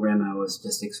 that program I was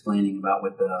just explaining about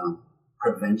with the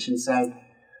prevention side,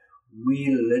 we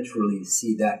literally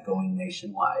see that going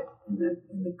nationwide in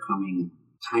the coming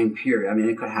time period. I mean,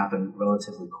 it could happen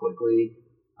relatively quickly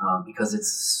because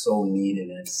it's so needed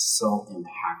and it's so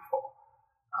impactful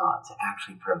to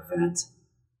actually prevent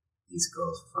these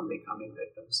girls from becoming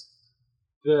victims.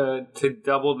 To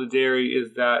double the dairy,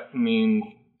 does that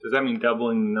mean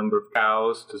doubling the number of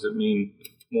cows? Does it mean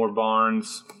more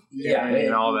barns? Yeah,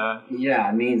 and all that. Yeah,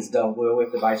 it means double. We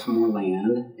have to buy some more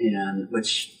land, and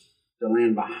which the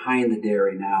land behind the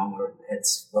dairy now,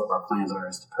 it's what our plans are,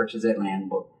 is to purchase that land,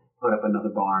 we'll put up another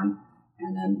barn,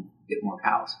 and then get more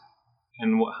cows.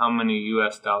 And how many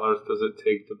U.S. dollars does it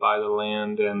take to buy the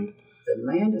land? And the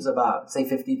land is about, say,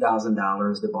 $50,000.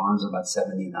 The barn's about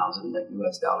 $70,000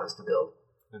 U.S. dollars to build.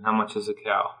 And how much is a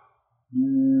cow?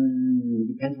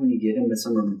 Depends when you get them, but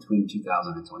somewhere between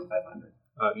 $2,000 and $2,500.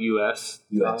 U.S.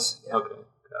 U.S. Yeah. Okay,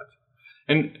 gotcha.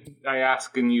 And I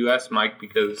ask in U.S., Mike,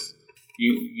 because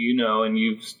you know, and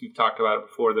you've talked about it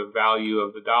before. The value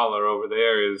of the dollar over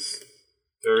there is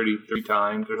 33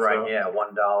 times or right, so. Yeah, $1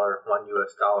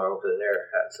 U.S. dollar over there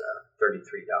has a $33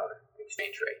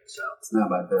 exchange rate. So it's now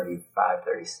about 35,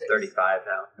 36. 35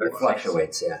 now. 36. It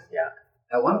fluctuates, yeah. Yeah.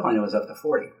 At one point, it was up to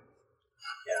 40.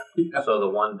 Yeah. So the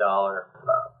 $1 of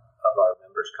our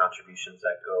members' contributions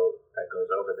that goes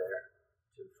over there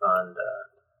to fund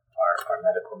our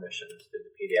medical missions through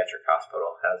the pediatric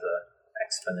hospital has a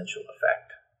exponential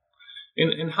effect.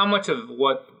 And how much of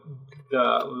what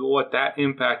that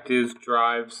impact is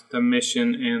drives the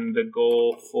mission and the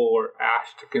goal for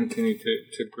ASH to continue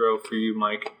to grow for you,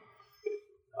 Mike?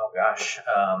 Oh gosh,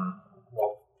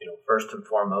 well, first and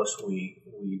foremost, we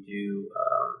do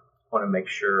want to make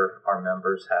sure our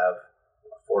members have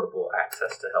affordable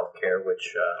access to healthcare,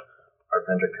 which our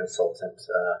vendor consultant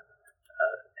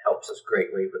helps us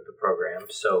greatly with the program.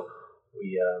 So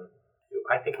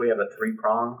I think we have a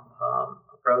three-prong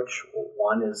approach.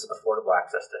 One is affordable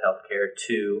access to healthcare.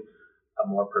 Two, a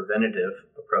more preventative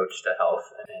approach to health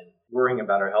and worrying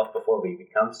about our health before we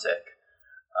become sick.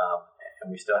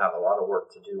 And we still have a lot of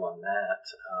work to do on that.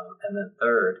 And then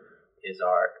third is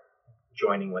our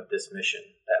joining with this mission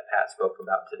that Pat spoke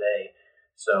about today.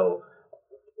 So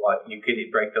what you could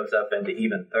break those up into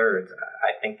even thirds.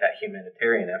 I think that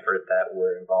humanitarian effort that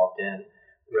we're involved in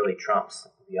really trumps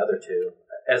the other two,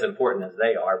 as important as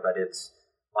they are, but it's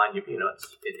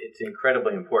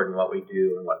incredibly important what we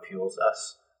do and what fuels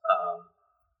us.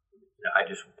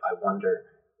 I wonder,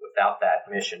 without that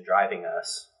mission driving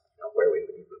us, where we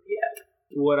would even be at.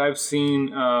 What I've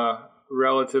seen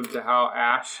relative to how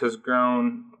ASH has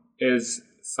grown is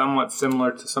somewhat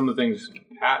similar to some of the things,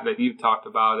 Pat, that you've talked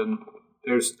about, and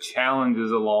there's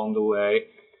challenges along the way.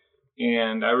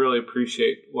 And I really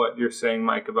appreciate what you're saying,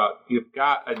 Mike, about you've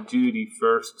got a duty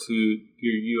first to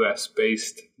your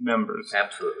U.S.-based members.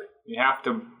 Absolutely. You have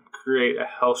to create a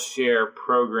health share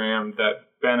program that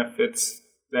benefits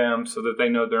them so that they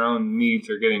know their own needs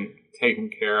are getting taken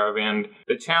care of. And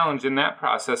the challenge in that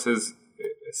process is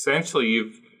essentially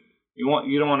you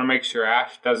don't want to make sure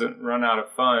ASH doesn't run out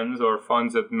of funds, or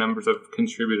funds that members have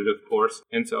contributed, of course.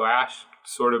 And so ASH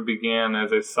sort of began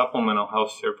as a supplemental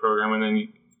health share program, and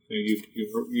then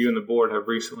you and the board have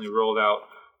recently rolled out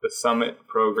the Summit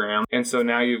program. And so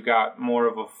now you've got more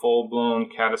of a full-blown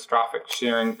catastrophic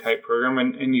sharing type program,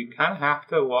 and you kind of have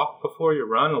to walk before you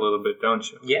run a little bit, don't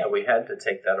you? Yeah, we had to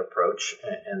take that approach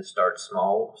and start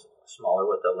smaller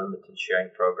with a limited sharing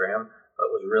program,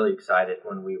 but was really excited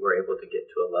when we were able to get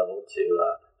to a level to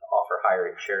offer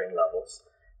higher sharing levels.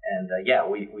 And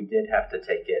we did have to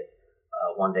take it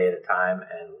one day at a time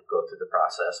and go through the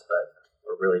process, but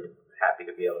we're really happy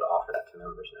to be able to offer that to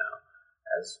members now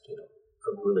as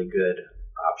a really good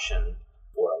option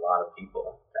for a lot of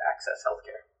people to access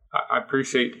healthcare. I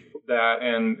appreciate that,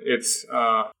 and it's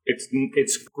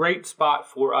a great spot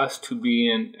for us to be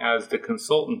in as the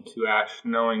consultant to ASH,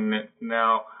 knowing that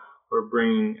now we're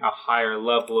bringing a higher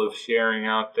level of sharing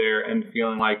out there and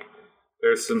feeling like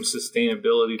there's some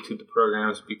sustainability to the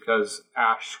programs because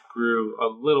ASH grew a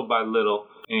little by little.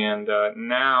 And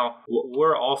now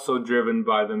we're also driven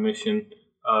by the mission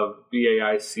of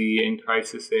BAIC and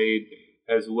Crisis Aid,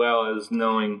 as well as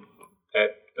knowing that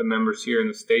the members here in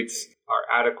the States are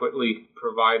adequately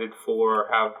provided for,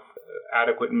 have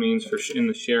adequate means for in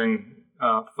the sharing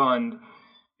fund.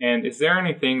 And is there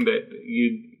anything that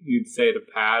you'd say to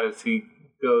Pat as he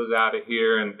goes out of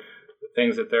here and the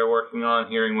things that they're working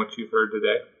on, hearing what you've heard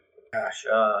today? Gosh,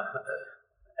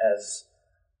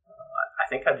 I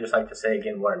think I'd just like to say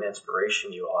again what an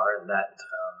inspiration you are, and that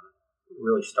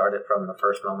really started from the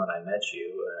first moment I met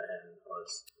you and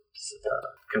was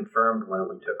confirmed when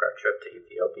we took our trip to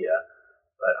Ethiopia.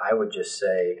 But I would just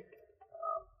say,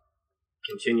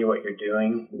 continue what you're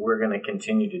doing. We're going to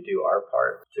continue to do our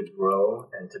part to grow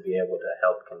and to be able to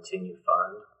help continue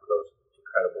fund those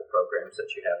incredible programs that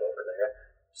you have over there.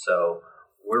 So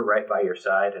we're right by your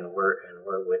side, and we're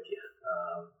with you.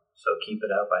 So keep it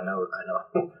up. I know.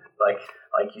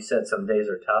 like you said, some days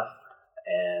are tough,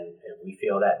 and we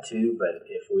feel that too. But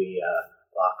if we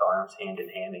lock arms hand in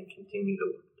hand and continue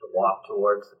to walk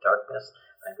towards the darkness,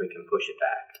 I think we can push it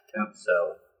back. Yep.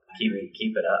 So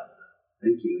keep it up.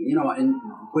 Thank you. And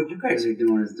what you guys are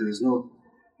doing is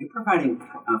you're providing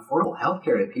affordable health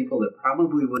care to people that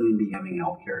probably wouldn't be having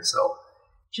health care. So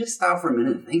just stop for a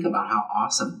minute and think about how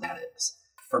awesome that is.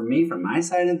 For me, from my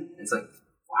side, it's like,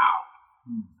 wow.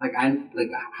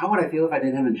 How would I feel if I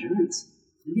didn't have insurance?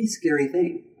 It'd be a scary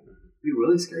thing. It'd be a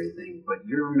really scary thing. But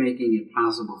you're making it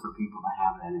possible for people to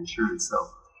have that insurance. So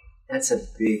that's a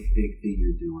big, big thing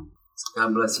you're doing. So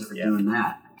God bless you for doing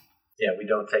that. Yeah, we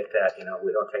don't take that,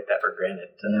 we don't take that for granted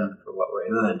for what we're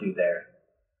able to do there.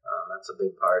 That's a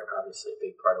big part, obviously, a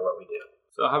big part of what we do.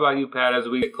 So how about you, Pat, as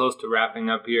we get close to wrapping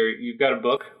up here? You've got a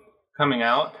book coming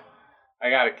out.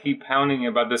 I got to keep hounding you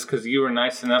about this because you were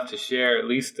nice enough to share at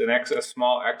least a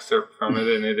small excerpt from it,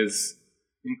 and it is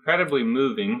incredibly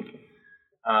moving,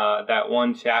 that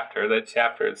one chapter. That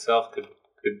chapter itself could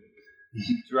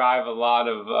drive a lot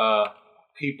of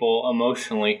people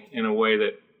emotionally in a way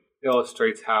that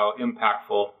illustrates how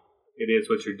impactful it is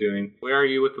what you're doing. Where are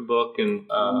you with the book? And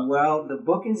well, the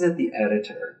book is at the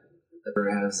editor. They're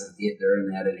in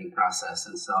the editing process,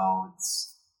 and so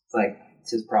it's like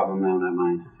it's his problem now, not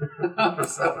mine.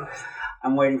 So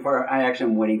I'm waiting for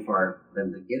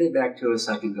them to get it back to us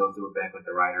so I can go through it back with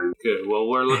the writer. Good. Well,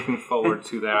 we're looking forward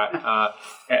to that.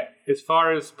 As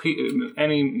far as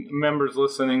any members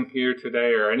listening here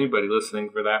today, or anybody listening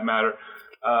for that matter,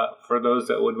 for those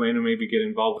that would maybe get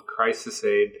involved with Crisis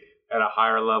Aid at a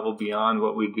higher level beyond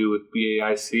what we do with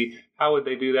BAIC, how would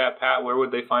they do that, Pat? Where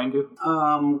would they find you?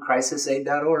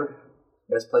 Crisisaid.org.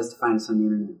 Best place to find us on the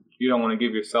internet. You don't want to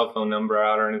give your cell phone number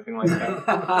out or anything like that?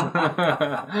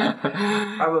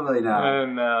 Probably not.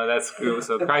 No, that's cool.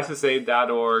 So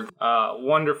crisisaid.org.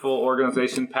 Wonderful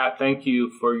organization. Pat, thank you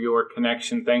for your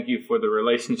connection. Thank you for the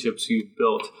relationships you've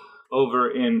built over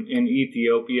in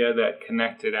Ethiopia that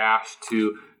connected ASH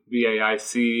to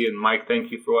BAIC. And Mike,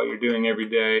 thank you for what you're doing every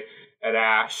day at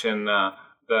ASH and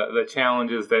the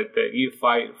challenges that you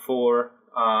fight for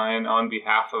and on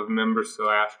behalf of members so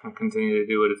ASH can continue to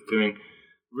do what it's doing.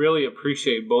 Really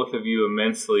appreciate both of you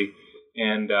immensely,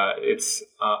 and it's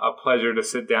a pleasure to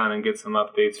sit down and get some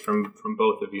updates from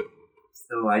both of you.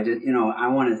 So I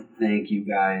want to thank you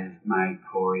guys, Mike,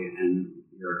 Corey, and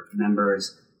your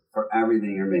members for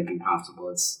everything you're making possible.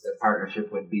 It's the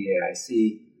partnership with BAIC.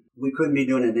 We couldn't be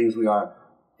doing the things we are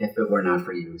if it were not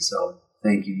for you. So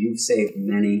thank you. You've saved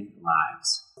many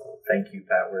lives. Thank you,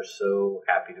 Pat. We're so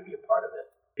happy to be a part of it,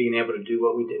 being able to do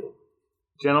what we do.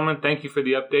 Gentlemen, thank you for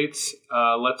the updates.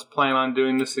 Let's plan on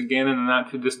doing this again in the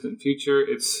not-too-distant future.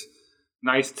 It's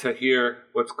nice to hear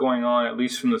what's going on, at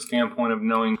least from the standpoint of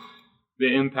knowing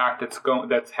the impact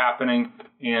that's happening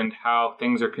and how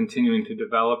things are continuing to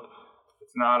develop.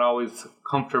 It's not always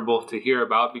comfortable to hear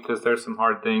about because there's some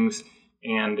hard things,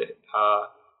 and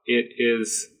it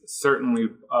is certainly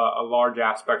a large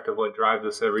aspect of what drives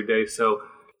us every day. So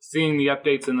seeing the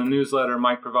updates in the newsletter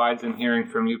Mike provides and hearing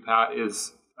from you, Pat,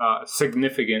 is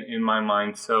significant in my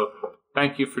mind. So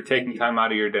thank you for taking time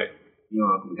out of your day. You're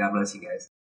welcome. God bless you guys.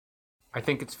 I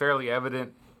think it's fairly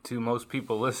evident to most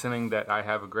people listening that I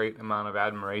have a great amount of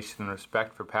admiration and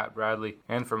respect for Pat Bradley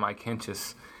and for Mike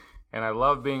Hentges. And I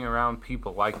love being around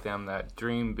people like them that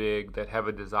dream big, that have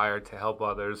a desire to help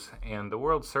others, and the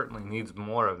world certainly needs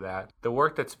more of that. The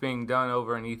work that's being done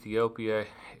over in Ethiopia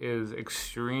is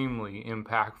extremely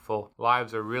impactful.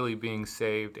 Lives are really being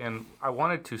saved, and I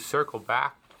wanted to circle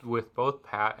back with both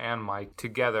Pat and Mike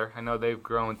together. I know they've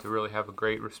grown to really have a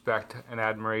great respect and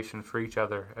admiration for each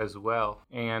other as well.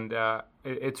 And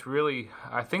it's really,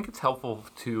 I think it's helpful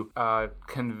to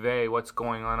convey what's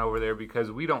going on over there,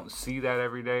 because we don't see that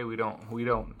every day. We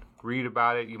don't read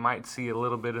about it. You might see a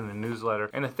little bit in the newsletter.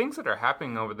 And the things that are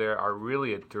happening over there are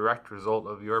really a direct result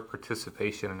of your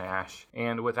participation in ASH.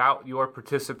 And without your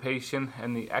participation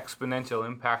and the exponential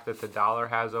impact that the dollar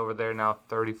has over there, now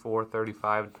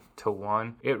 35 to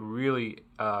 1, it really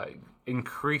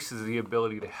increases the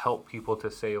ability to help people to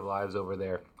save lives over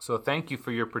there. So thank you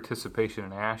for your participation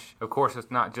in ASH. Of course, it's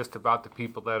not just about the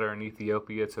people that are in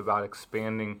Ethiopia. It's about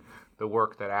expanding the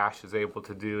work that ASH is able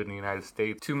to do in the United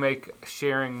States to make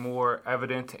sharing more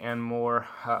evident and more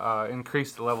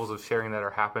increase the levels of sharing that are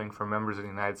happening from members in the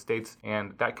United States.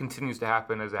 And that continues to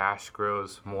happen as ASH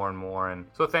grows more and more. And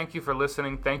so thank you for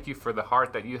listening. Thank you for the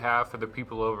heart that you have for the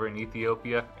people over in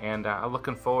Ethiopia. And I'm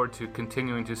looking forward to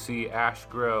continuing to see ASH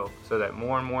grow so that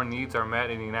more and more needs are met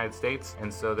in the United States,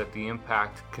 and so that the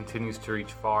impact continues to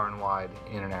reach far and wide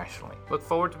internationally. Look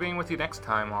forward to being with you next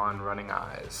time on Running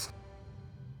Eyes.